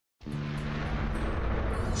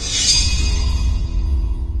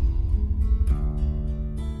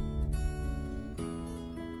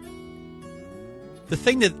The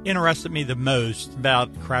thing that interested me the most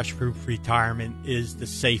about crash-proof retirement is the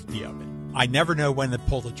safety of it. I never know when to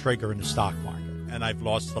pull the trigger in the stock market, and I've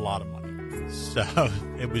lost a lot of money. So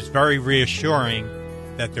it was very reassuring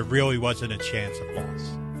that there really wasn't a chance of loss.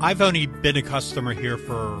 I've only been a customer here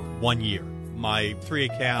for 1 year. My 3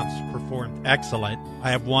 accounts performed excellent.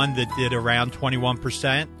 I have one that did around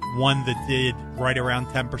 21%, one that did right around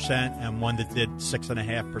 10%, and one that did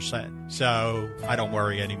 6.5%. So I don't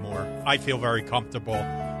worry anymore. I feel very comfortable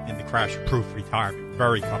in the crash-proof retirement,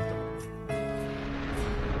 very comfortable.